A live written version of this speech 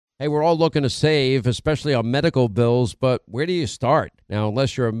Hey, we're all looking to save, especially on medical bills, but where do you start? Now,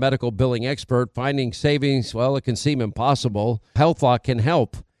 unless you're a medical billing expert, finding savings, well, it can seem impossible. HealthLock can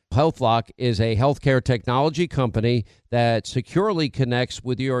help. HealthLock is a healthcare technology company that securely connects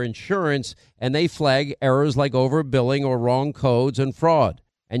with your insurance, and they flag errors like overbilling or wrong codes and fraud.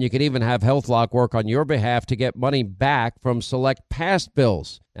 And you can even have HealthLock work on your behalf to get money back from select past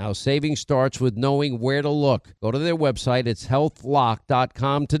bills. Now, saving starts with knowing where to look. Go to their website. It's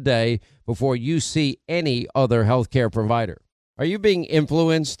healthlock.com today before you see any other healthcare provider. Are you being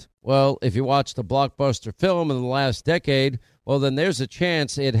influenced? Well, if you watched a blockbuster film in the last decade, well, then there's a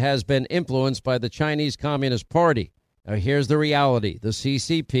chance it has been influenced by the Chinese Communist Party. Now, here's the reality. The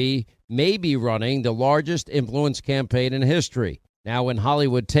CCP may be running the largest influence campaign in history. Now, in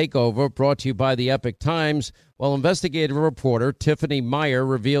Hollywood Takeover, brought to you by the Epic Times, well, investigative reporter Tiffany Meyer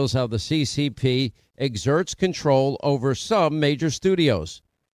reveals how the CCP exerts control over some major studios.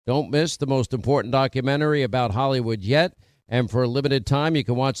 Don't miss the most important documentary about Hollywood yet. And for a limited time, you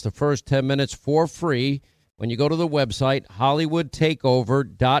can watch the first 10 minutes for free when you go to the website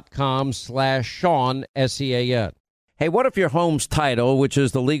hollywoodtakeover.com/Sean, S-E-A-N. Hey, what if your home's title, which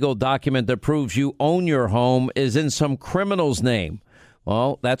is the legal document that proves you own your home, is in some criminal's name?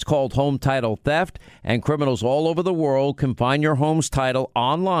 Well, that's called home title theft, and criminals all over the world can find your home's title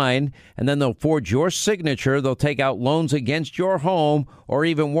online, and then they'll forge your signature. They'll take out loans against your home, or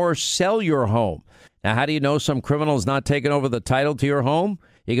even worse, sell your home. Now, how do you know some criminal is not taking over the title to your home?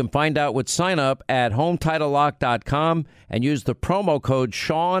 You can find out with sign up at HometitleLock.com and use the promo code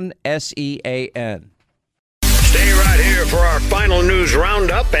Sean, S-E-A-N. Stay right here for our final news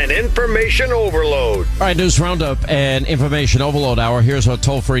roundup and information overload. All right, news roundup and information overload hour. Here's our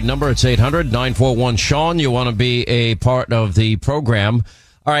toll-free number. It's 800-941-SEAN. You want to be a part of the program.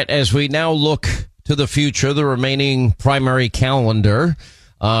 All right, as we now look to the future, the remaining primary calendar,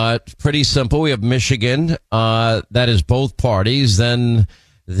 it's pretty simple. We have Michigan. That is both parties. Then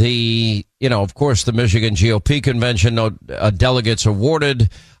of course, the Michigan GOP convention, delegates awarded.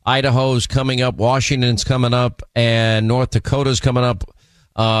 Idaho's coming up, Washington's coming up, and North Dakota's coming up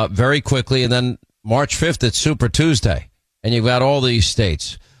very quickly. And then March 5th, it's Super Tuesday. And you've got all these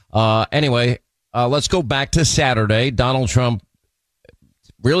states. Anyway, let's go back to Saturday. Donald Trump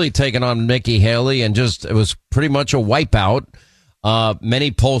really taking on Nikki Haley, and it was pretty much a wipeout. Many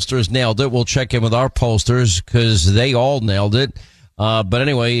pollsters nailed it. We'll check in with our pollsters because they all nailed it. But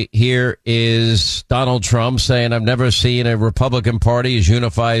anyway, here is Donald Trump saying, I've never seen a Republican Party as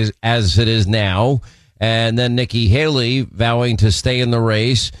unified as it is now. And then Nikki Haley vowing to stay in the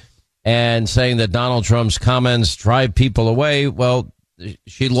race and saying that Donald Trump's comments drive people away. Well,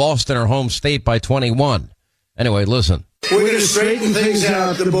 she lost in her home state by 21. Anyway, listen. We're going to straighten things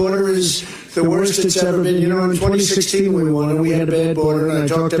out. The border is the worst it's ever been. You know, in 2016 we won and we had a bad border, and I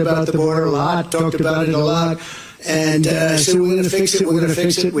talked about the border a lot, talked about it a lot. And so we're going to fix it. We're going to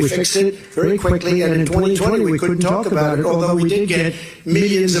fix it. We fixed it very quickly. And in 2020, we couldn't talk about it, although we did get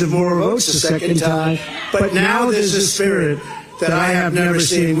millions of more votes the second time. But now there's a spirit that I have never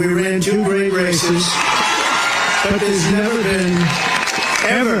seen. We ran two great races, but there's never been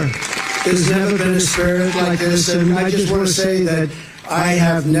a spirit like this. And I just want to say that I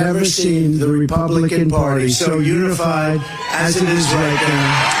have never seen the Republican Party so unified as it is right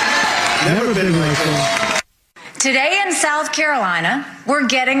now. Never been like that. Today in South Carolina, we're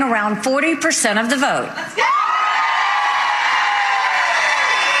getting around 40% of the vote.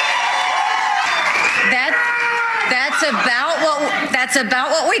 That's about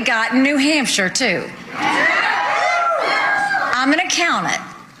what we got in New Hampshire, too. I'm going to count it.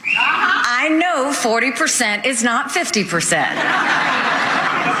 I know 40% is not 50%.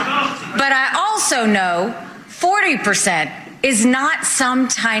 But I also know 40% is not some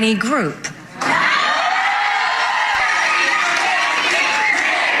tiny group.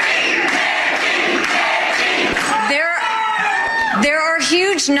 There are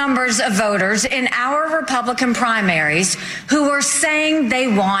huge numbers of voters in our Republican primaries who are saying they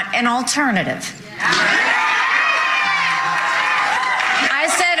want an alternative. I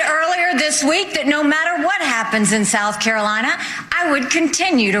said earlier this week that no matter what happens in South Carolina, I would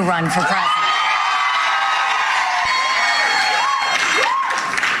continue to run for president.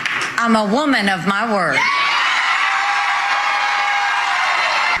 I'm a woman of my word.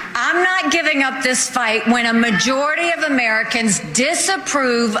 I'm not giving up this fight when a majority of Americans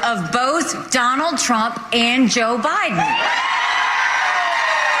disapprove of both Donald Trump and Joe Biden.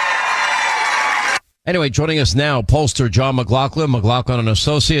 Anyway, joining us now, pollster John McLaughlin, McLaughlin &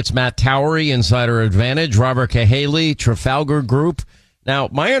 Associates, Matt Towery, Insider Advantage, Robert Cahaley, Trafalgar Group. Now,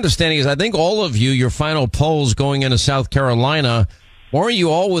 my understanding is I think all of you, your final polls going into South Carolina Weren't you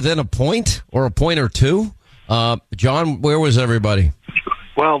all within a point or a point or two? John, where was everybody?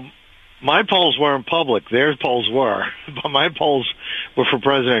 Well, my polls weren't public. Their polls were. But my polls were for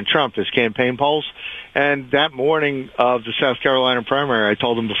President Trump, his campaign polls. And that morning of the South Carolina primary, I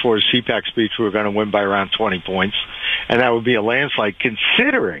told him before his CPAC speech we were going to win by around 20 points. And that would be a landslide,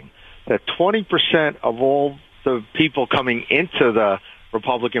 considering that 20% of all the people coming into the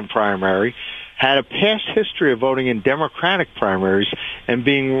Republican primary had a past history of voting in Democratic primaries and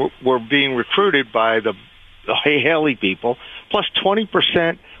were being recruited by the Haley people, plus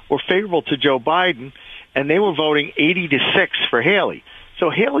 20% were favorable to Joe Biden, and they were voting 80-6 for Haley. So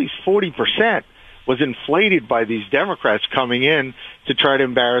Haley's 40% was inflated by these Democrats coming in to try to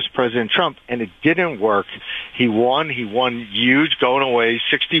embarrass President Trump, and it didn't work. He won huge, going away,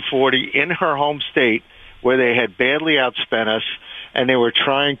 60-40 in her home state, where they had badly outspent us, and they were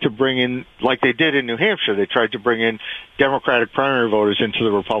trying to bring in, like they did in New Hampshire, they tried to bring in Democratic primary voters into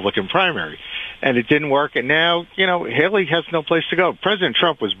the Republican primary. And it didn't work. And now, Haley has no place to go. President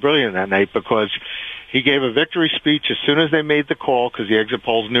Trump was brilliant that night because he gave a victory speech as soon as they made the call, because the exit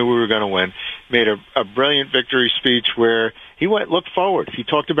polls knew we were going to win. Made a brilliant victory speech where he looked forward. He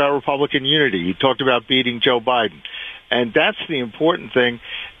talked about Republican unity. He talked about beating Joe Biden. And that's the important thing.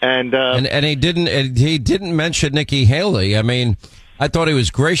 And he didn't mention Nikki Haley. I mean, I thought he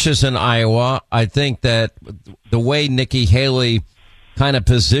was gracious in Iowa. I think that the way Nikki Haley kind of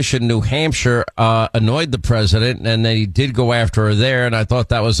positioned New Hampshire annoyed the president, and then he did go after her there, and I thought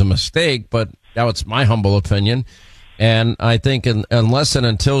that was a mistake, but that was my humble opinion. And I think unless and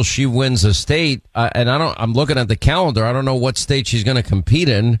until she wins a state, I'm looking at the calendar, I don't know what state she's going to compete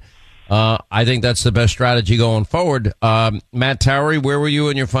in. I think that's the best strategy going forward. Matt Towery, where were you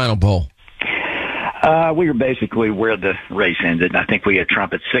in your final poll? We were basically where the race ended. I think we had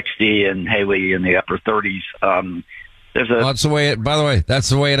Trump at 60 and Haley in the upper 30s. That's the way by the way, that's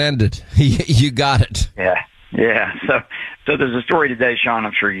the way it ended. You got it. Yeah. So there's a story today, Sean,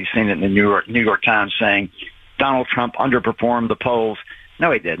 I'm sure you've seen it in the New York Times, saying Donald Trump underperformed the polls.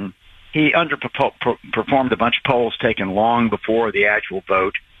 No, he didn't. He underperformed a bunch of polls taken long before the actual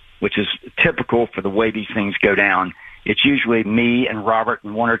vote, which is typical for the way these things go down. It's usually me and Robert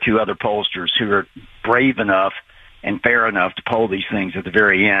and one or two other pollsters who are brave enough and fair enough to poll these things at the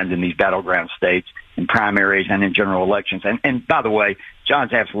very end in these battleground states, in primaries and in general elections. And by the way,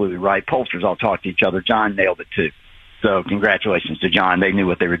 John's absolutely right. Pollsters all talk to each other. John nailed it too. So congratulations to John. They knew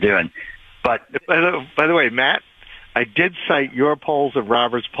what they were doing. But by the way, Matt, I did cite your polls and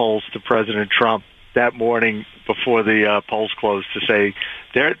Robert's polls to President Trump that morning before the polls closed to say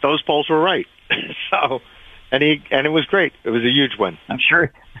those polls were right. And it was great. It was a huge win. I'm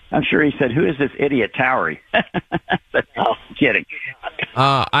sure he said, "Who is this idiot Towery?" I'm kidding.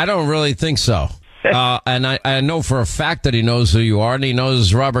 I don't really think so. And I know for a fact that he knows who you are, and he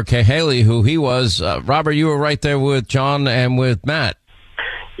knows Robert K. Haley, who he was. Robert, you were right there with John and with Matt.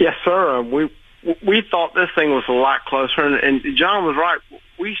 Yes, sir. We thought this thing was a lot closer, and John was right.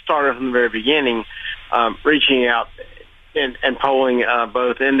 We started from the very beginning, reaching out and polling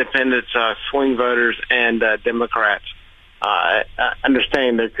both independents, swing voters, and Democrats.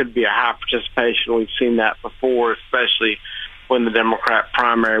 Understand there could be a high participation. We've seen that before, especially when the Democrat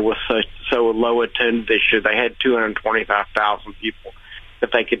primary was so low attended this year. They had 225,000 people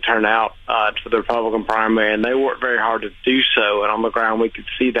that they could turn out to the Republican primary, and they worked very hard to do so. And on the ground, we could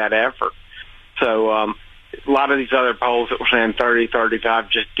see that effort. So a lot of these other polls that were saying 30, 35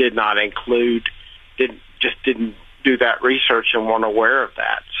 just did not include, didn't do that research and weren't aware of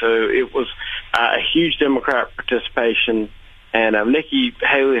that. So it was a huge Democrat participation. And Nikki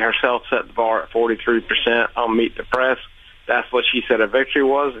Haley herself set the bar at 43% on Meet the Press. That's what she said a victory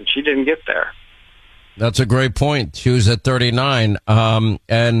was, and she didn't get there. That's a great point. She was at 39.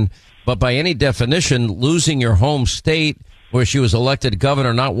 But by any definition, losing your home state where she was elected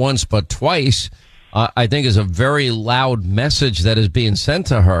governor not once but twice, I think is a very loud message that is being sent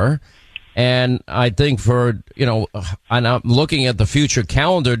to her. And I think and I'm looking at the future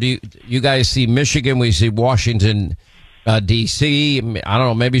calendar. Do you guys see Michigan? We see Washington, D.C. I don't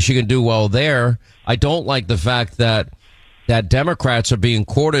know. Maybe she can do well there. I don't like the fact that Democrats are being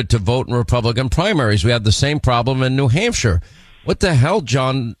courted to vote in Republican primaries. We have the same problem in New Hampshire. What the hell,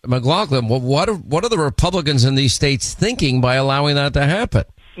 John McLaughlin? What are the Republicans in these states thinking by allowing that to happen?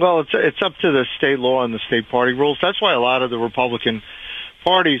 Well, it's up to the state law and the state party rules. That's why a lot of the Republican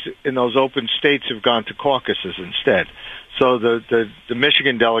parties in those open states have gone to caucuses instead. So the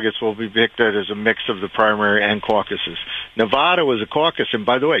Michigan delegates will be picked as a mix of the primary and caucuses. Nevada was a caucus, and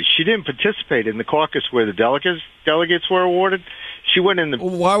by the way, she didn't participate in the caucus where the delegates were awarded. She went in the...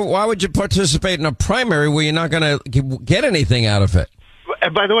 Why would you participate in a primary where you're not going to get anything out of it?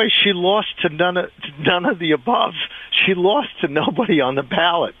 And by the way, she lost to none of the above. She lost to nobody on the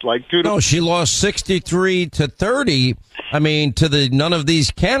ballot. No, she lost 63-30. I mean, to none of these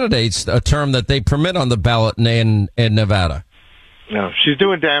candidates, a term that they permit on the ballot in Nevada. No, she's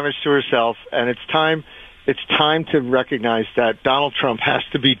doing damage to herself, and it's time to recognize that Donald Trump has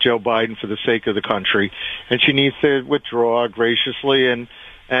to beat Joe Biden for the sake of the country, and she needs to withdraw graciously and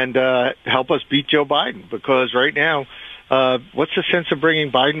help us beat Joe Biden, because right now, what's the sense of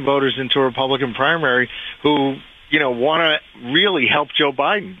bringing Biden voters into a Republican primary who, want to really help Joe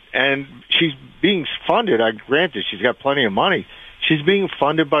Biden? And she's being funded. Granted, she's got plenty of money. She's being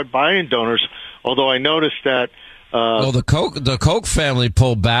funded by Biden donors, although I noticed that the Koch family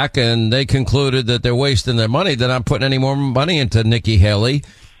pulled back, and they concluded that they're wasting their money. They're not putting any more money into Nikki Haley.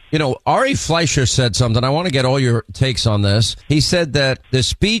 Ari Fleischer said something. I want to get all your takes on this. He said that the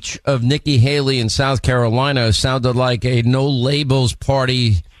speech of Nikki Haley in South Carolina sounded like a no labels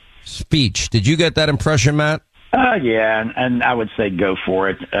party speech. Did you get that impression, Matt? Yeah, and I would say go for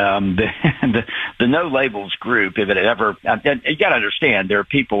it. The no labels group, if it ever, you got to understand, there are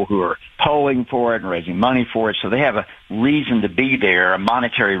people who are polling for it and raising money for it, so they have a reason to be there, a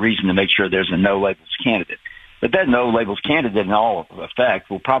monetary reason to make sure there's a no labels candidate. But that no labels candidate, in all effect,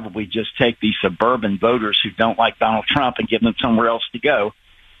 will probably just take these suburban voters who don't like Donald Trump and give them somewhere else to go.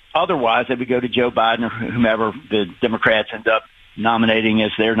 Otherwise, they would go to Joe Biden or whomever the Democrats end up nominating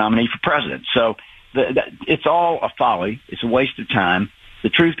as their nominee for president. So it's all a folly. It's a waste of time. The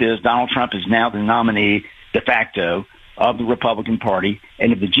truth is Donald Trump is now the nominee de facto of the Republican Party.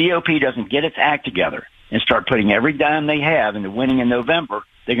 And if the GOP doesn't get its act together and start putting every dime they have into winning in November,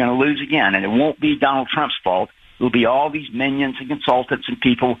 they're going to lose again. And it won't be Donald Trump's fault. It will be all these minions and consultants and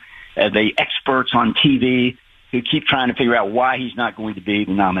people, the experts on TV, who keep trying to figure out why he's not going to be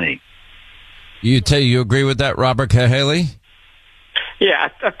the nominee. You agree with that, Robert Haley? Yeah,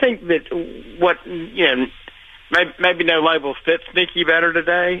 I think that maybe no labels fits Nikki better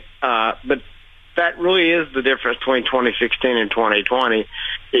today, but that really is the difference between 2016 and 2020.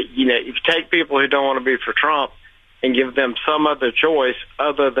 If you take people who don't want to be for Trump and give them some other choice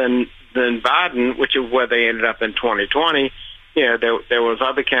other than Biden, which is where they ended up in 2020. There was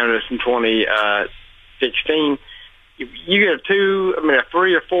other candidates in 2016. You get a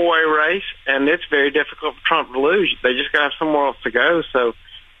 3 or 4 way race, and it's very difficult for Trump to lose. They just got to have somewhere else to go. So,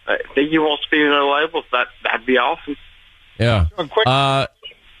 if he wants to be no labels, that'd be awesome. Yeah. Go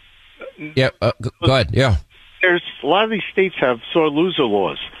ahead. Yeah. There's a lot of these states have sore loser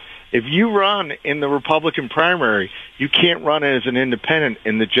laws. If you run in the Republican primary, you can't run as an independent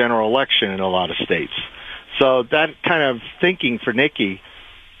in the general election in a lot of states. So that kind of thinking for Nikki,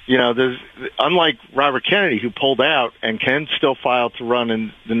 there's, unlike Robert Kennedy, who pulled out and can still file to run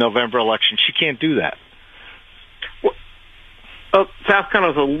in the November election, she can't do that. Well, South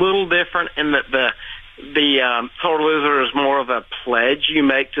Carolina's a little different in that the sore loser is more of a pledge you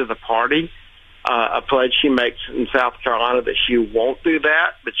make to the party. A pledge she makes in South Carolina that she won't do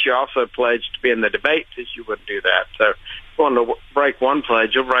that, but she also pledged to be in the debates that she wouldn't do that. So if you want to break one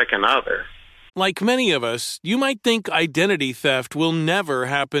pledge, you'll break another. Like many of us, you might think identity theft will never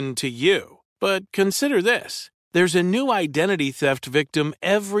happen to you. But consider this. There's a new identity theft victim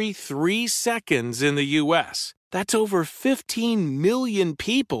every 3 seconds in the U.S. That's over 15 million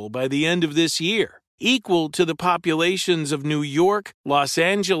people by the end of this year, equal to the populations of New York, Los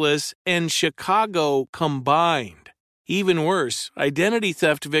Angeles, and Chicago combined. Even worse, identity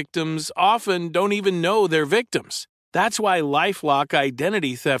theft victims often don't even know they're victims. That's why LifeLock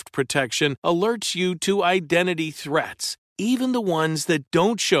Identity Theft Protection alerts you to identity threats, even the ones that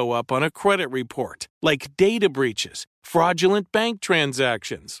don't show up on a credit report, like data breaches, fraudulent bank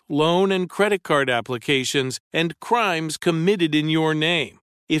transactions, loan and credit card applications, and crimes committed in your name.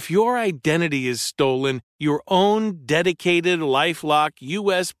 If your identity is stolen, your own dedicated LifeLock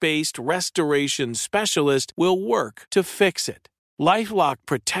U.S.-based restoration specialist will work to fix it. LifeLock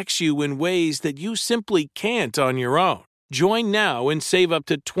protects you in ways that you simply can't on your own. Join now and save up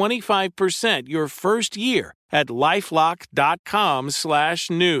to 25% your first year at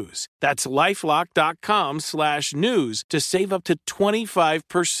LifeLock.com/news. That's LifeLock.com/news to save up to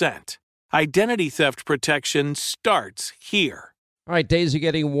 25%. Identity theft protection starts here. All right, days are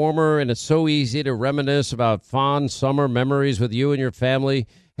getting warmer, and it's so easy to reminisce about fond summer memories with you and your family.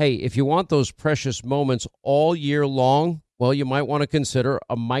 Hey, if you want those precious moments all year long, well, you might want to consider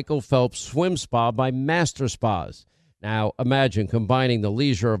a Michael Phelps swim spa by Master Spas. Now, imagine combining the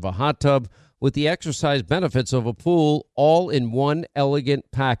leisure of a hot tub with the exercise benefits of a pool all in one elegant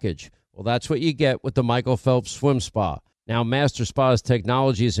package. Well, that's what you get with the Michael Phelps swim spa. Now, Master Spa's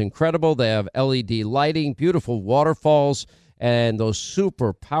technology is incredible. They have LED lighting, beautiful waterfalls, and those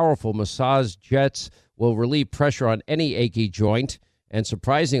super powerful massage jets will relieve pressure on any achy joint. And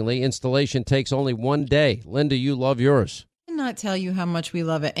surprisingly, installation takes only 1 day. Linda, you love yours. I cannot tell you how much we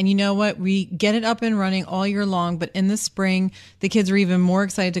love it. And you know what? We get it up and running all year long, but in the spring, the kids are even more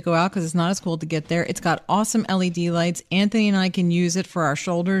excited to go out because it's not as cold to get there. It's got awesome LED lights. Anthony and I can use it for our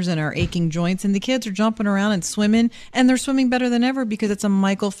shoulders and our aching joints, and the kids are jumping around and swimming, and they're swimming better than ever because it's a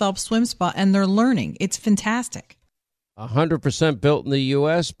Michael Phelps swim spa, and they're learning. It's fantastic. 100% built in the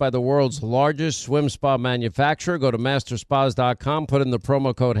U.S. by the world's largest swim spa manufacturer. Go to masterspas.com, put in the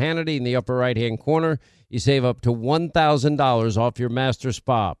promo code Hannity in the upper right-hand corner. You save up to $1,000 off your master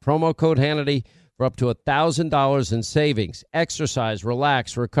spa. Promo code Hannity for up to $1,000 in savings. Exercise,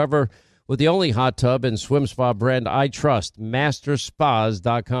 relax, recover with the only hot tub and swim spa brand I trust,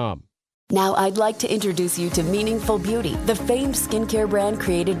 masterspas.com. Now I'd like to introduce you to Meaningful Beauty, the famed skincare brand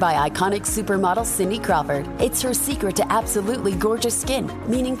created by iconic supermodel Cindy Crawford. It's her secret to absolutely gorgeous skin.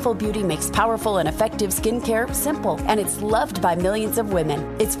 Meaningful Beauty makes powerful and effective skincare simple, and it's loved by millions of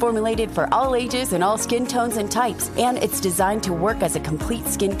women. It's formulated for all ages and all skin tones and types, and it's designed to work as a complete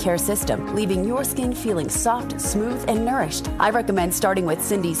skincare system, leaving your skin feeling soft, smooth, and nourished. I recommend starting with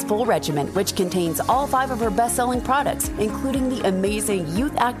Cindy's full regimen, which contains all 5 of her best-selling products, including the amazing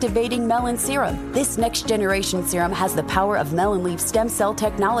youth-activating Melon Serum. This next generation serum has the power of melon leaf stem cell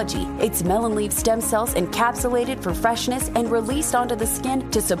technology. It's melon leaf stem cells encapsulated for freshness and released onto the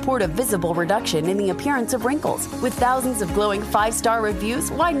skin to support a visible reduction in the appearance of wrinkles. With thousands of glowing 5-star reviews,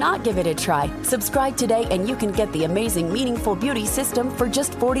 why not give it a try? Subscribe today and you can get the amazing Meaningful Beauty system for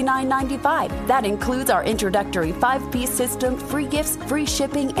just $49.95. That includes our introductory 5-piece system, free gifts, free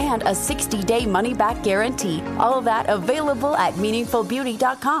shipping, and a 60-day money-back guarantee. All of that available at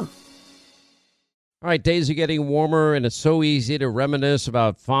meaningfulbeauty.com. All right, days are getting warmer, and it's so easy to reminisce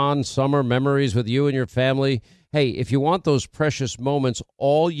about fond summer memories with you and your family. Hey, if you want those precious moments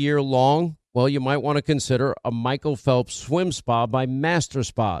all year long, well, you might want to consider a Michael Phelps swim spa by Master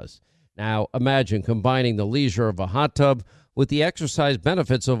Spas. Now, imagine combining the leisure of a hot tub with the exercise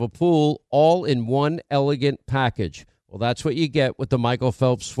benefits of a pool all in one elegant package. Well, that's what you get with the Michael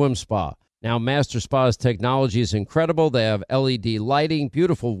Phelps swim spa. Now, Master Spa's technology is incredible. They have LED lighting,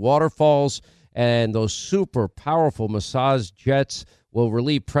 beautiful waterfalls, and those super powerful massage jets will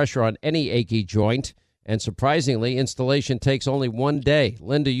relieve pressure on any achy joint. And surprisingly, installation takes only 1 day.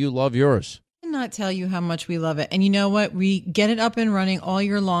 Linda, you love yours. I cannot tell you how much we love it. And you know what? We get it up and running all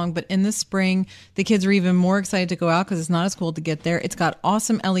year long, but in the spring, the kids are even more excited to go out because it's not as cold to get there. It's got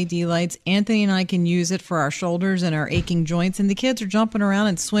awesome LED lights. Anthony and I can use it for our shoulders and our aching joints, and the kids are jumping around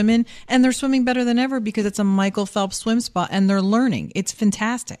and swimming, and they're swimming better than ever because it's a Michael Phelps swim spa, and they're learning. It's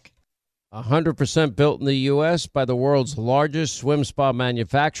fantastic. 100% built in the U.S. by the world's largest swim spa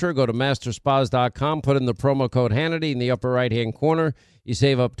manufacturer. Go to masterspas.com, put in the promo code Hannity in the upper right-hand corner. You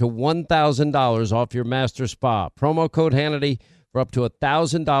save up to $1,000 off your master spa. Promo code Hannity for up to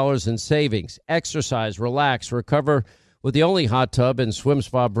 $1,000 in savings. Exercise, relax, recover with the only hot tub and swim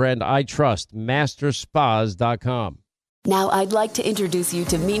spa brand I trust, masterspas.com. Now I'd like to introduce you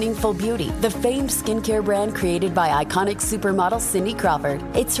to Meaningful Beauty, the famed skincare brand created by iconic supermodel Cindy Crawford.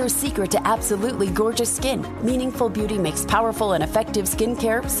 It's her secret to absolutely gorgeous skin. Meaningful Beauty makes powerful and effective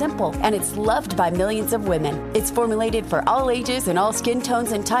skincare simple, and it's loved by millions of women. It's formulated for all ages and all skin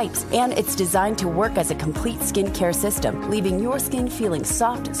tones and types, and it's designed to work as a complete skincare system, leaving your skin feeling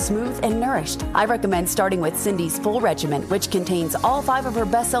soft, smooth, and nourished. I recommend starting with Cindy's full regimen, which contains all 5 of her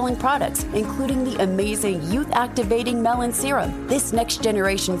best-selling products, including the amazing youth-activating Melon Serum. This next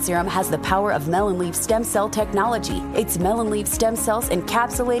generation serum has the power of melon leaf stem cell technology. It's melon leaf stem cells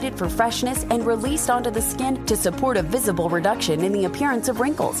encapsulated for freshness and released onto the skin to support a visible reduction in the appearance of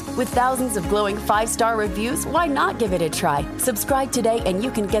wrinkles. With thousands of glowing 5-star reviews, why not give it a try? Subscribe today and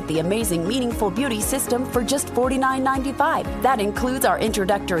you can get the amazing Meaningful Beauty system for just $49.95. That includes our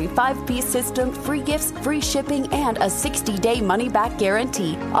introductory 5-piece system, free gifts, free shipping, and a 60-day money-back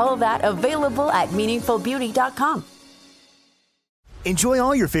guarantee. All of that available at meaningfulbeauty.com. Enjoy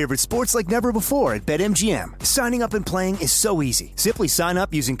all your favorite sports like never before at BetMGM. Signing up and playing is so easy. Simply sign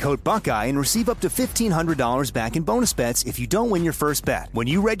up using code Buckeye and receive up to $1,500 back in bonus bets if you don't win your first bet. When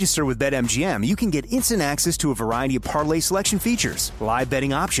you register with BetMGM, you can get instant access to a variety of parlay selection features, live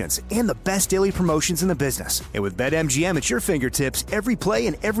betting options, and the best daily promotions in the business. And with BetMGM at your fingertips, every play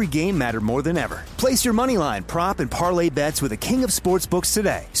and every game matter more than ever. Place your moneyline, prop, and parlay bets with the king of sportsbooks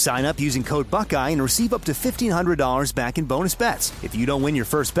today. Sign up using code Buckeye and receive up to $1,500 back in bonus bets if you don't win your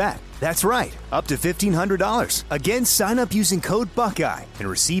first bet. That's right, up to $1,500. Again, sign up using code Buckeye and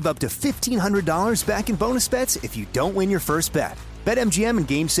receive up to $1,500 back in bonus bets if you don't win your first bet. BetMGM and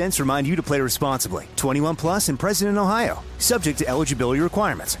GameSense remind you to play responsibly. 21 plus and present in Ohio. Subject to eligibility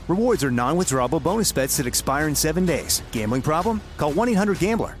requirements. Rewards are non-withdrawable bonus bets that expire in 7 days. Gambling problem? Call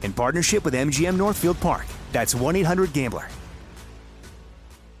 1-800-GAMBLER in partnership with MGM Northfield Park. That's 1-800-GAMBLER.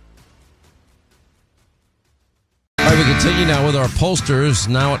 All right, we continue now with our pollsters.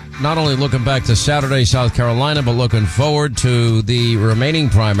 Now, not only looking back to Saturday, South Carolina, but looking forward to the remaining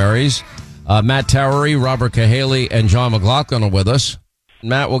primaries. Matt Towery, Robert Cahaley, and John McLaughlin are with us.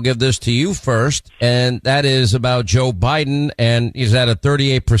 Matt, we'll give this to you first, and that is about Joe Biden, and he's at a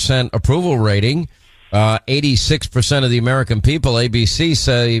 38% approval rating. 86% of the American people, ABC,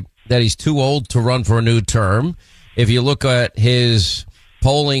 say that he's too old to run for a new term. If you look at his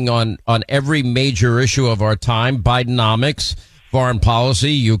polling on every major issue of our time, Bidenomics, foreign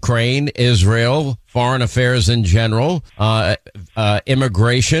policy, Ukraine, Israel, foreign affairs in general,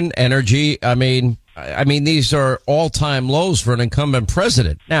 immigration, energy. I mean, these are all-time lows for an incumbent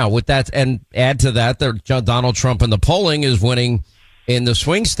president. Now, with that, and add to that, Donald Trump in the polling is winning in the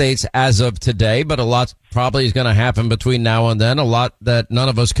swing states as of today, but a lot probably is going to happen between now and then, a lot that none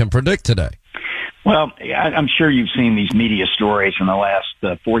of us can predict today. Well, I'm sure you've seen these media stories in the last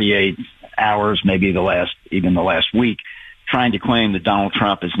 48 hours, maybe the last week, trying to claim that Donald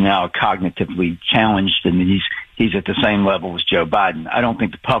Trump is now cognitively challenged and he's at the same level as Joe Biden. I don't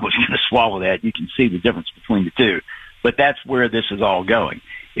think the public's going to swallow that. You can see the difference between the two. But that's where this is all going.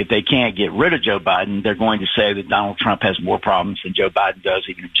 If they can't get rid of Joe Biden, they're going to say that Donald Trump has more problems than Joe Biden does,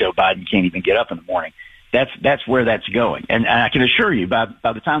 even if Joe Biden can't even get up in the morning. That's where that's going. And I can assure you, by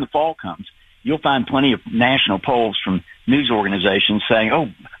the time the fall comes, you'll find plenty of national polls from news organizations saying,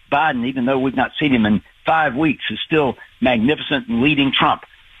 oh, Biden, even though we've not seen him in 5 weeks, is still magnificent and leading Trump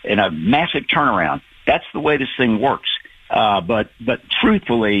in a massive turnaround. That's the way this thing works. But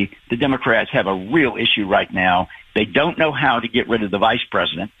truthfully, the Democrats have a real issue right now. They don't know how to get rid of the vice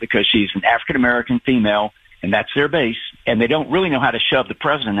president because she's an African-American female, and that's their base. And they don't really know how to shove the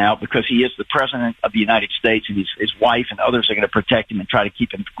president out because he is the president of the United States, and his wife and others are going to protect him and try to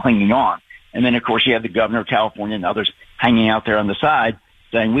keep him clinging on. And then, of course, you have the governor of California and others hanging out there on the side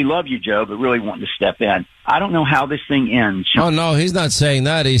saying, we love you, Joe, but really wanting to step in. I don't know how this thing ends. Oh, no, he's not saying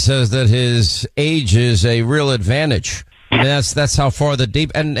that. He says that his age is a real advantage. I mean, that's how far the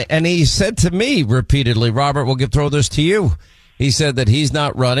deep. And he said to me repeatedly, Robert, we'll throw this to you. He said that he's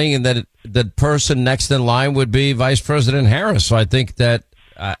not running and that the person next in line would be Vice President Harris. So I think that,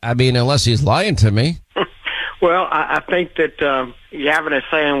 I mean, unless he's lying to me. Well, I think that Gavin is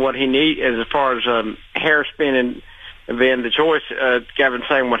saying what he needs as far as Harris being the choice. Gavin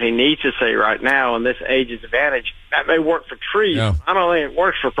saying what he needs to say right now, and this age advantage that may work for trees. Yeah. I don't think it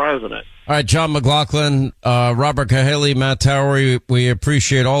works for president. All right, John McLaughlin, Robert Cahaley, Matt Towery, we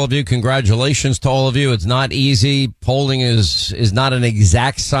appreciate all of you. Congratulations to all of you. It's not easy. Polling is not an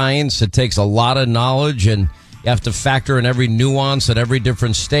exact science. It takes a lot of knowledge, and you have to factor in every nuance at every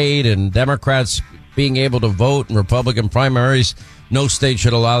different state, and Democrats being able to vote in Republican primaries. No state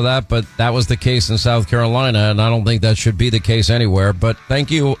should allow that, but that was the case in South Carolina, and I don't think that should be the case anywhere. But thank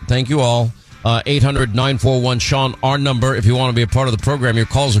you all. 800-941-SEAN, our number, if you want to be a part of the program. Your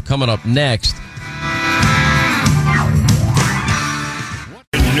calls are coming up next.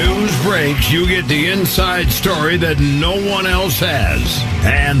 When news breaks, you get the inside story that no one else has.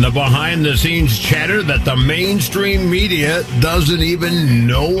 And the behind-the-scenes chatter that the mainstream media doesn't even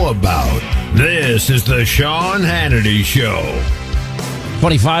know about. This is the Sean Hannity Show.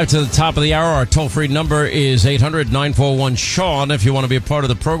 25 to the top of the hour. Our toll-free number is 800-941-SEAN if you want to be a part of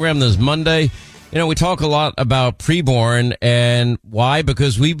the program this Monday. You know, we talk a lot about preborn, and why?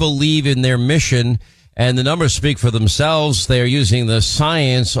 Because we believe in their mission, and the numbers speak for themselves. They are using the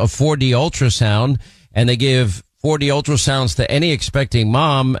science of 4D ultrasound, and they give 4D ultrasounds to any expecting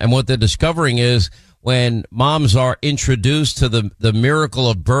mom, and what they're discovering is when moms are introduced to the miracle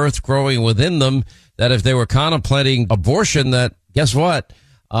of birth growing within them, that if they were contemplating abortion, that guess what?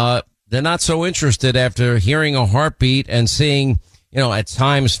 They're not so interested after hearing a heartbeat and seeing, at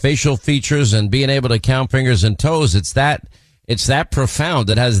times facial features and being able to count fingers and toes. It's that profound.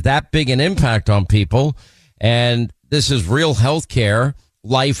 It has that big an impact on people. And this is real health care,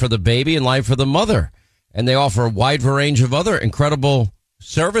 life for the baby and life for the mother. And they offer a wide range of other incredible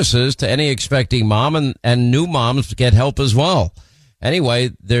services to any expecting mom, and new moms get help as well.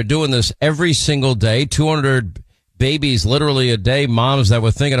 Anyway, they're doing this every single day, 200 babies literally a day, moms that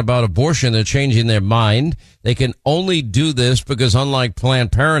were thinking about abortion, they're changing their mind. They can only do this because unlike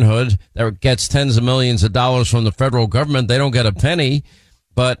Planned Parenthood that gets tens of millions of dollars from the federal government, they don't get a penny.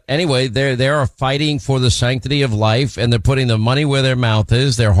 But anyway, they are fighting for the sanctity of life, and they're putting the money where their mouth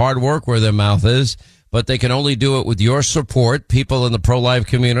is, their hard work where their mouth is, but they can only do it with your support, people in the pro-life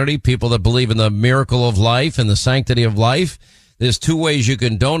community, people that believe in the miracle of life and the sanctity of life. There's two ways you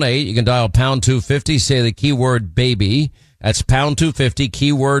can donate. You can dial pound 250, say the keyword baby. That's pound 250,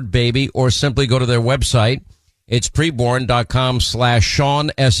 keyword baby, or simply go to their website. It's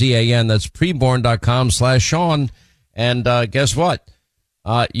preborn.com/Sean, SEAN. That's preborn.com/Sean. And guess what?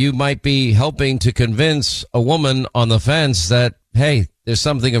 You might be helping to convince a woman on the fence that, hey, there's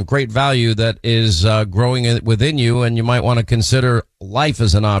something of great value that is growing within you, and you might want to consider life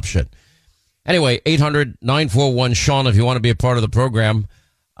as an option. Anyway, 800-941-SEAN if you want to be a part of the program.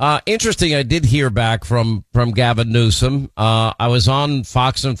 Interesting, I did hear back from Gavin Newsom. I was on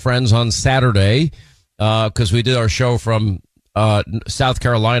Fox and Friends on Saturday because we did our show from South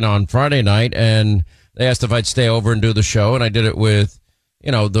Carolina on Friday night, and they asked if I'd stay over and do the show, and I did it with,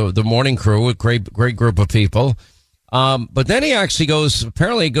 the morning crew, a great group of people. But then he actually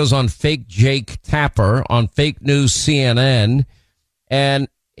apparently goes on Fake Jake Tapper on Fake News CNN, and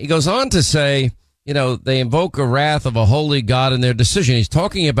he goes on to say, they invoke a wrath of a holy God in their decision. He's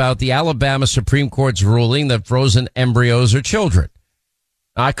talking about the Alabama Supreme Court's ruling that frozen embryos are children.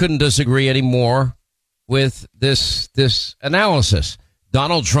 I couldn't disagree anymore with this analysis.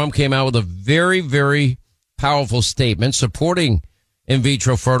 Donald Trump came out with a very, very powerful statement supporting in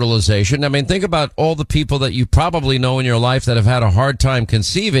vitro fertilization. I mean, think about all the people that you probably know in your life that have had a hard time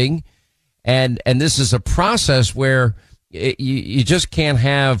conceiving. And this is a process where you just can't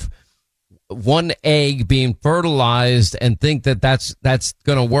have one egg being fertilized and think that that's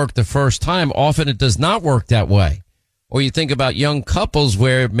going to work the first time. Often it does not work that way. Or you think about young couples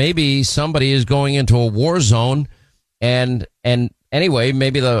where maybe somebody is going into a war zone and anyway,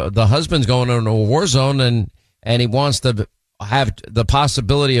 maybe the husband's going into a war zone and he wants to have the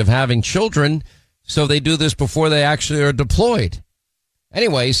possibility of having children. So they do this before they actually are deployed.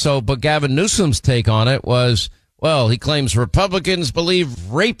 Anyway, but Gavin Newsom's take on it was, well, he claims Republicans believe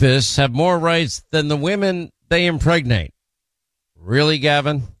rapists have more rights than the women they impregnate. Really,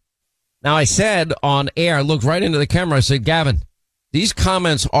 Gavin? Now, I said on air, I looked right into the camera. I said, Gavin, these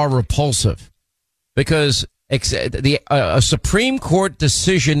comments are repulsive because a Supreme Court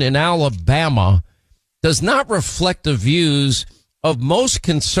decision in Alabama does not reflect the views of most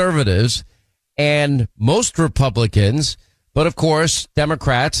conservatives and most Republicans. But, of course,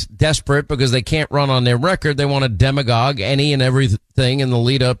 Democrats, desperate because they can't run on their record, they want to demagogue any and everything in the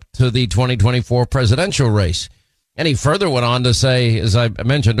lead up to the 2024 presidential race. And he further went on to say, as I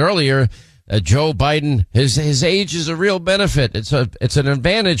mentioned earlier, Joe Biden, his age is a real benefit. It's an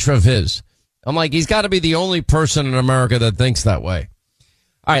advantage of his. I'm like, he's got to be the only person in America that thinks that way.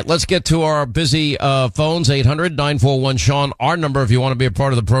 All right, let's get to our busy phones, 800-941-SEAN, our number if you want to be a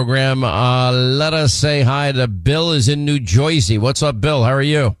part of the program. Let us say hi to Bill is in New Jersey. What's up, Bill? How are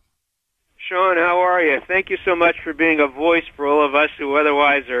you? Sean, how are you? Thank you so much for being a voice for all of us who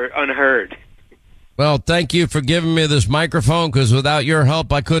otherwise are unheard. Well, thank you for giving me this microphone because without your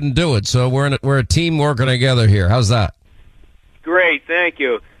help, I couldn't do it. So we're a team working together here. How's that? Great, thank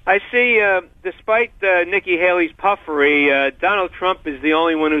you. I see, despite Nikki Haley's puffery, Donald Trump is the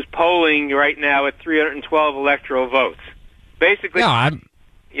only one who's polling right now at 312 electoral votes. Basically, Yeah,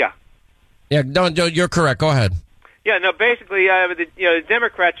 no, you're correct. Go ahead. Yeah, no, basically, the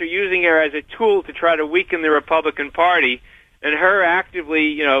Democrats are using her as a tool to try to weaken the Republican Party, and her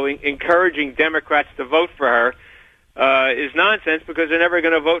actively, encouraging Democrats to vote for her is nonsense because they're never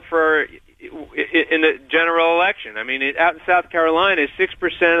going to vote for her in the general election. I mean, out in South Carolina,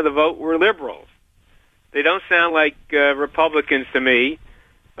 6% of the vote were liberals. They don't sound like Republicans to me.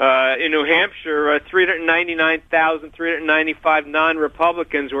 In New Hampshire, 399,395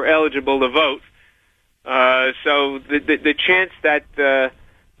 non-Republicans were eligible to vote. So the chance that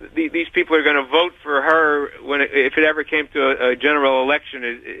these people are going to vote for her if it ever came to a general election,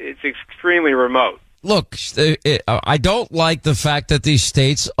 it's extremely remote. Look, I don't like the fact that these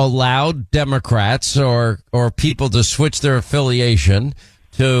states allowed Democrats or people to switch their affiliation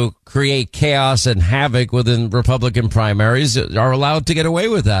to create chaos and havoc within Republican primaries are allowed to get away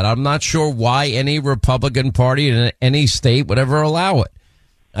with that. I'm not sure why any Republican Party in any state would ever allow it.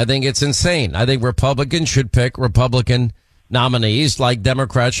 I think it's insane. I think Republicans should pick Republican nominees like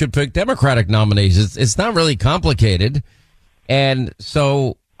Democrats should pick Democratic nominees. It's not really complicated. And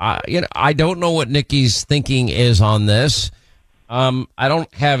so, I don't know what Nikki's thinking is on this. I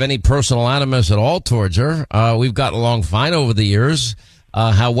don't have any personal animus at all towards her. We've gotten along fine over the years.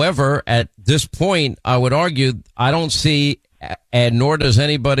 However, at this point, I would argue I don't see, and nor does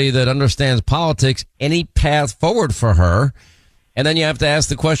anybody that understands politics, any path forward for her. And then you have to ask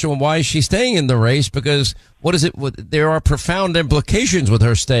the question, well, why is she staying in the race? Because what is it? There are profound implications with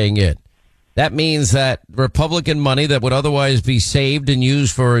her staying in. That means that Republican money that would otherwise be saved and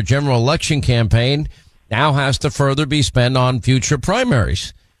used for a general election campaign now has to further be spent on future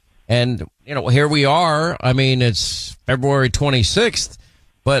primaries. And, here we are. I mean, it's February 26th,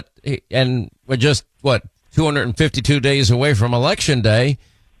 and we're just, 252 days away from Election Day.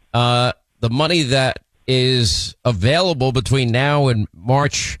 The money that is available between now and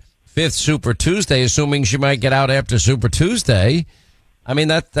March 5th, Super Tuesday, assuming she might get out after Super Tuesday, I mean,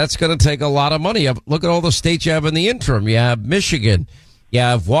 that's going to take a lot of money. Look at all the states you have in the interim. You have Michigan. You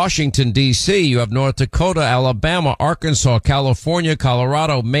have Washington, D.C. You have North Dakota, Alabama, Arkansas, California,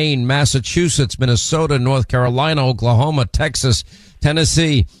 Colorado, Maine, Massachusetts, Minnesota, North Carolina, Oklahoma, Texas,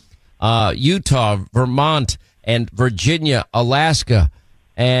 Tennessee, Utah, Vermont, and Virginia, Alaska.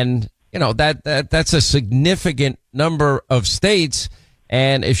 And, that's a significant number of states.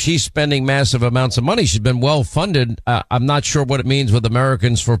 And if she's spending massive amounts of money, she's been well funded. I'm not sure what it means with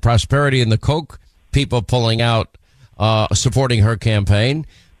Americans for Prosperity and the Koch people pulling out, supporting her campaign.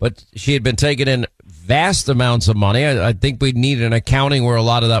 But she had been taking in vast amounts of money. I think we need an accounting where a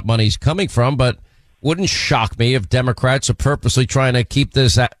lot of that money's coming from. But wouldn't shock me if Democrats are purposely trying to keep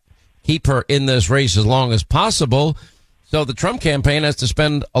her in this race as long as possible. So the Trump campaign has to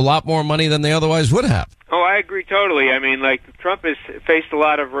spend a lot more money than they otherwise would have. Oh, I agree totally. I mean, Trump has faced a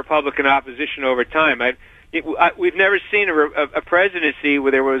lot of Republican opposition over time. We've never seen a presidency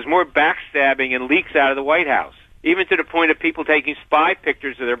where there was more backstabbing and leaks out of the White House, even to the point of people taking spy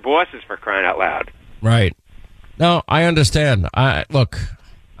pictures of their bosses, for crying out loud. Right. No, I understand. Look,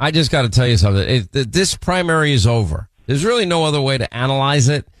 I just got to tell you something. This primary is over. There's really no other way to analyze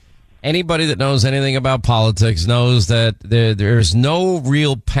it. Anybody that knows anything about politics knows that there's no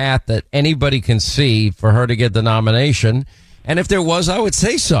real path that anybody can see for her to get the nomination. And if there was, I would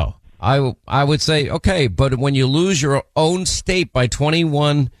say so. I would say, okay, but when you lose your own state by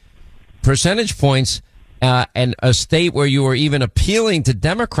 21 percentage points, and a state where you are even appealing to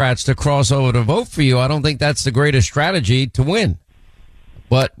Democrats to cross over to vote for you, I don't think that's the greatest strategy to win.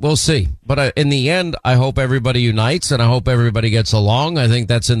 But we'll see. But in the end, I hope everybody unites and I hope everybody gets along. I think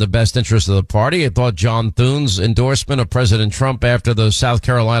that's in the best interest of the party. I thought John Thune's endorsement of President Trump after the South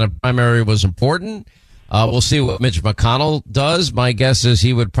Carolina primary was important. We'll see what Mitch McConnell does. My guess is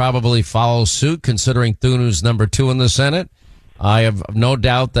he would probably follow suit, considering Thune who's number 2 in the Senate. I have no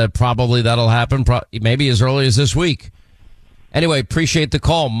doubt that probably that'll happen, maybe as early as this week. Anyway, appreciate the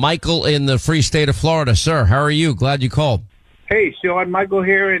call. Michael in the free state of Florida. Sir, how are you? Glad you called. Hey, Sean, Michael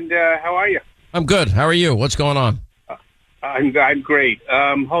here, and how are you? I'm good. How are you? What's going on? I'm great.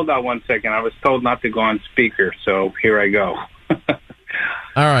 Hold on one second. I was told not to go on speaker, so here I go.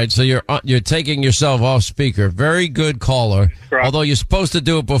 All right, so you're taking yourself off speaker. Very good caller. Right. Although you're supposed to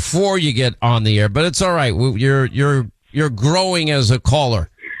do it before you get on the air, but it's all right. You're growing as a caller.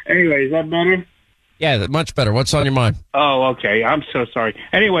 Anyway, is that better? Yeah, much better. What's on your mind? Oh, okay. I'm so sorry.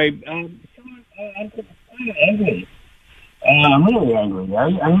 Anyway, I'm kind of angry. I'm really angry.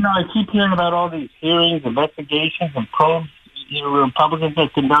 I keep hearing about all these hearings, investigations, and probes Republicans are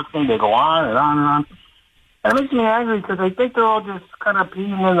conducting. They go on and on and on. It makes me angry because I think they're all just kind of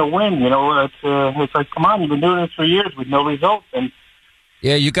peeing in the wind. It's like, come on, you've been doing this for years with no results. And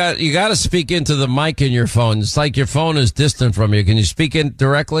yeah, you got to speak into the mic in your phone. It's like your phone is distant from you. Can you speak in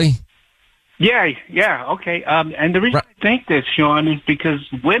directly? Yeah, okay. And the reason I think this, Sean, is because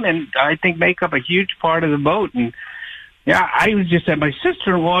women, I think, make up a huge part of the vote. And yeah, I was just at my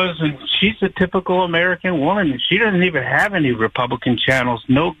sister-in-law's, and she's a typical American woman. She doesn't even have any Republican channels,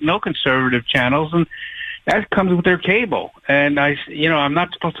 no conservative channels, and that comes with their cable. And I'm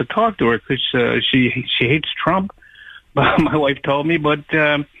not supposed to talk to her because she hates Trump. My wife told me, but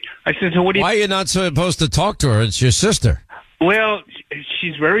I said, so what do you... Why are you not supposed to talk to her? It's your sister. Well,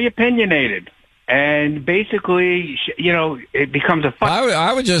 she's very opinionated. And basically, it becomes a fight.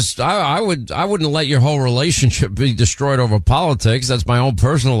 I wouldn't let your whole relationship be destroyed over politics. That's my own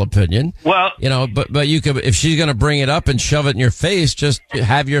personal opinion. Well, but you could, if she's going to bring it up and shove it in your face, just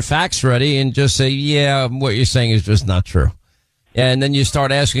have your facts ready and just say, yeah, what you're saying is just not true. And then you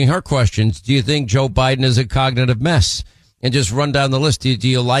start asking her questions. Do you think Joe Biden is a cognitive mess? And just run down the list. Do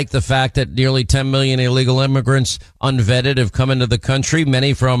you like the fact that nearly 10 million illegal immigrants unvetted have come into the country,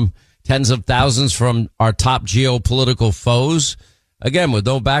 many from tens of thousands from our top geopolitical foes, again, with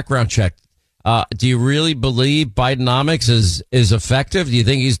no background check? Do you really believe Bidenomics is effective? Do you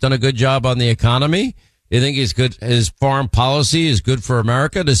think he's done a good job on the economy? Do you think he's good? His foreign policy is good for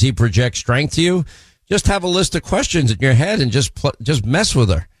America? Does he project strength to you? Just have a list of questions in your head and just mess with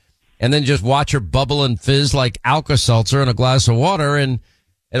her, and then just watch her bubble and fizz like Alka-Seltzer in a glass of water, and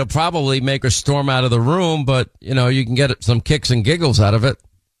it'll probably make her storm out of the room. But you can get some kicks and giggles out of it.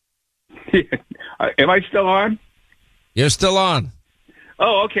 Am I still on? You're still on.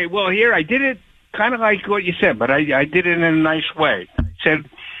 Oh, okay. Well, here I did it kind of like what you said, but I did it in a nice way. I said,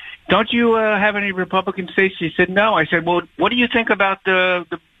 don't you have any Republican states? She said, no. I said, well, what do you think about the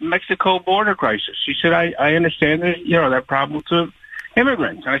Mexico border crisis? She said, I understand that, that problem to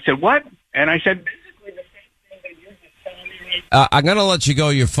immigrants. And I said, what? And I said, basically the same thing that you're just telling me right. I'm going to let you go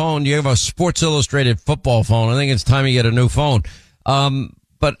your phone. You have a Sports Illustrated football phone. I think it's time you get a new phone.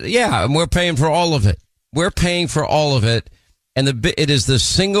 But yeah, and we're paying for all of it. We're paying for all of it. And it is the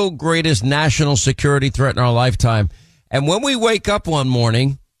single greatest national security threat in our lifetime. And when we wake up one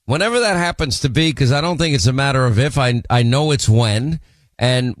morning, whenever that happens to be, because I don't think it's a matter of if, I know it's when,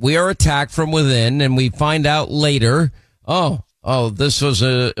 and we are attacked from within, and we find out later, oh, this was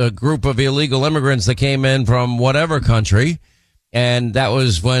a group of illegal immigrants that came in from whatever country, and that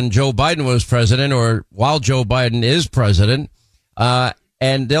was when Joe Biden was president, or while Joe Biden is president,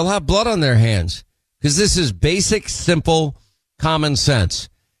 and they'll have blood on their hands, because this is basic, simple common sense.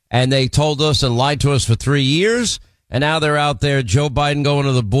 And they told us and lied to us for 3 years. And now they're out there, Joe Biden going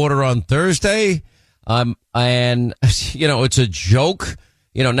to the border on Thursday. And, it's a joke.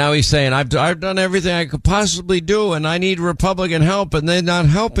 Now he's saying, I've done everything I could possibly do, and I need Republican help, and they're not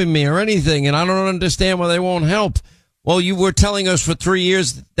helping me or anything. And I don't understand why they won't help. Well, you were telling us for 3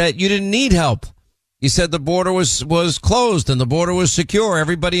 years that you didn't need help. You said the border was closed and the border was secure.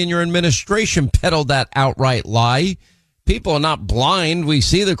 Everybody in your administration peddled that outright lie. People are not blind. We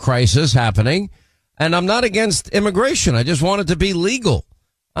see the crisis happening. And I'm not against immigration. I just want it to be legal.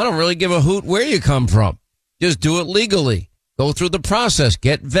 I don't really give a hoot where you come from. Just do it legally. Go through the process.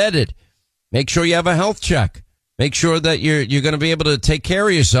 Get vetted. Make sure you have a health check. Make sure that you're going to be able to take care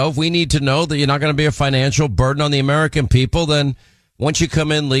of yourself. We need to know that you're not going to be a financial burden on the American people. Then once you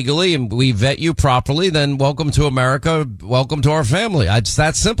come in legally and we vet you properly, then welcome to America. Welcome to our family. It's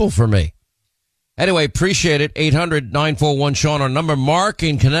that simple for me. Anyway, appreciate it. 800-941-SEAN, our number. Mark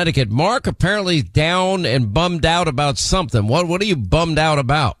in Connecticut. Mark, apparently down and bummed out about something. What are you bummed out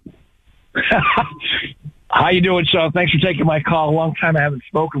about? How you doing, Sean? Thanks for taking my call. A long time I haven't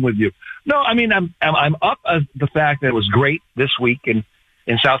spoken with you. No, I mean, I'm up at the fact that it was great this week in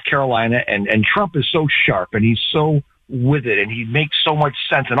South Carolina, and Trump is so sharp, and he's so with it, and he makes so much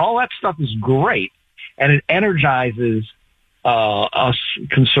sense, and all that stuff is great, and it energizes us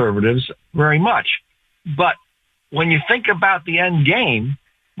conservatives very much. But when you think about the end game,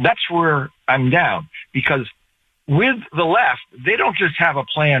 that's where I'm down, because with the left, they don't just have a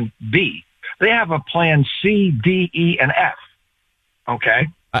plan B. They have a plan C, D, E, and F. Okay?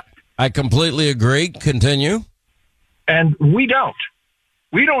 I completely agree. Continue. And we don't.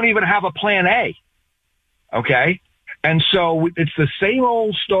 We don't even have a plan A. Okay? And so it's the same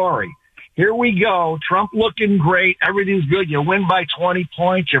old story. Here we go. Trump looking great. Everything's good. You win by 20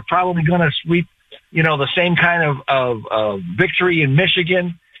 points. You're probably going to sweep, the same kind of victory in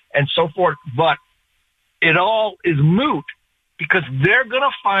Michigan and so forth. But it all is moot because they're going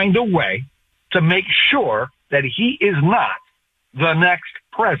to find a way to make sure that he is not the next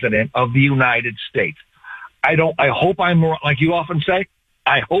president of the United States. I hope I'm wrong. Like you often say,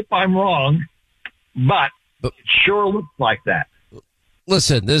 I hope I'm wrong, but it sure looks like that.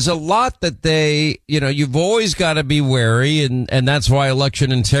 Listen, there's a lot that you've always got to be wary, and that's why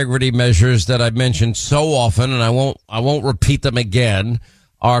election integrity measures that I've mentioned so often, and I won't repeat them again,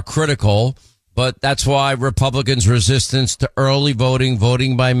 are critical. But that's why Republicans' resistance to early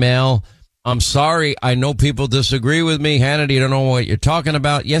voting by mail. I'm sorry. I know people disagree with me. Hannity, you don't know what you're talking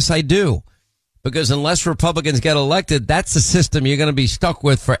about. Yes, I do. Because unless Republicans get elected, that's the system you're going to be stuck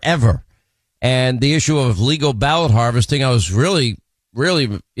with forever. And the issue of legal ballot harvesting, I was really,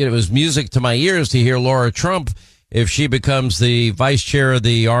 it was music to my ears to hear Laura Trump, if she becomes the vice chair of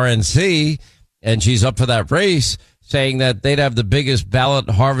the RNC and she's up for that race, saying that they'd have the biggest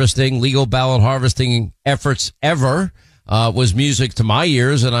legal ballot harvesting efforts ever. Was music to my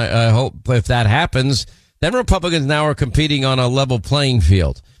ears, and I hope if that happens, then Republicans now are competing on a level playing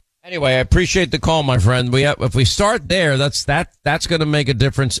field. Anyway, I appreciate the call, my friend. If we start there, that's going to make a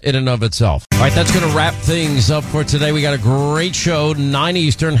difference in and of itself. All right, that's going to wrap things up for today. We got a great show, 9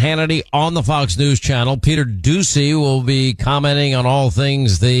 Eastern, Hannity on the Fox News Channel. Peter Ducey will be commenting on all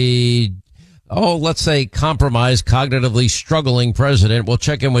things let's say compromised, cognitively struggling president. We'll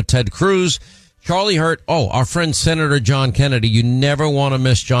check in with Ted Cruz. Charlie Hurt. Our friend Senator John Kennedy. You never want to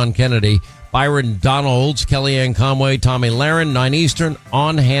miss John Kennedy. Byron Donalds, Kellyanne Conway, Tommy Lahren, 9 Eastern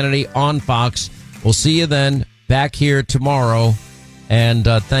on Hannity on Fox. We'll see you then back here tomorrow. And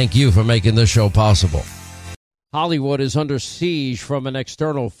thank you for making this show possible. Hollywood is under siege from an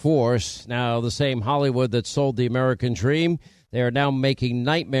external force. Now, the same Hollywood that sold the American dream, They are now making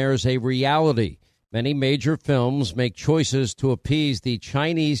nightmares a reality. Many major films make choices to appease the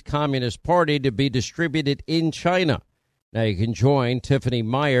Chinese Communist Party to be distributed in China. Now you can join Tiffany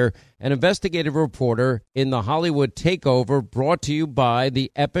Meyer, an investigative reporter in the Hollywood Takeover, brought to you by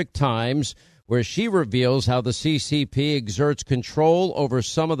the Epoch Times, where she reveals how the CCP exerts control over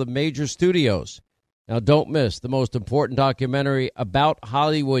some of the major studios. Now don't miss the most important documentary about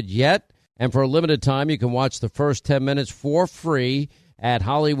Hollywood yet, and for a limited time you can watch the first 10 minutes for free at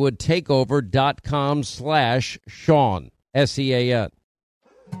HollywoodTakeover.com/Sean, SEAN.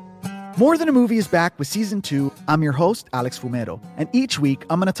 More Than a Movie is back with Season 2. I'm your host, Alex Fumero, and each week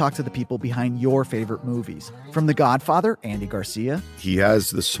I'm going to talk to the people behind your favorite movies. From The Godfather, Andy Garcia. He has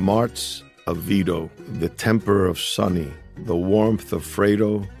the smarts of Vito, the temper of Sonny, the warmth of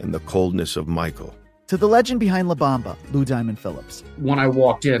Fredo, and the coldness of Michael. To the legend behind La Bamba, Lou Diamond Phillips. When I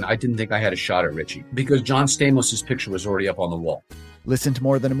walked in, I didn't think I had a shot at Richie because John Stamos' picture was already up on the wall. Listen to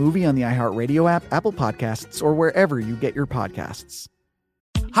More Than a Movie on the iHeartRadio app, Apple Podcasts, or wherever you get your podcasts.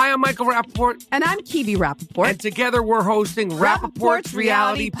 Hi, I'm Michael Rappaport. And I'm Kibi Rappaport. And together we're hosting Rappaport's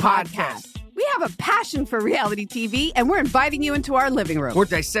Reality Podcast. We have a passion for reality TV, and we're inviting you into our living room. We're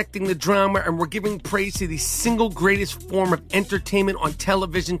dissecting the drama, and we're giving praise to the single greatest form of entertainment on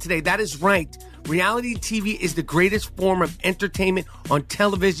television today. That is right. Reality TV is the greatest form of entertainment on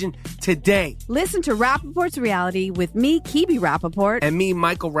television today. Listen to Rappaport's Reality with me, Kibi Rappaport. And me,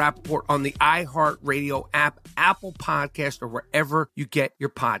 Michael Rappaport, on the iHeartRadio app, Apple Podcast, or wherever you get your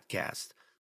podcast.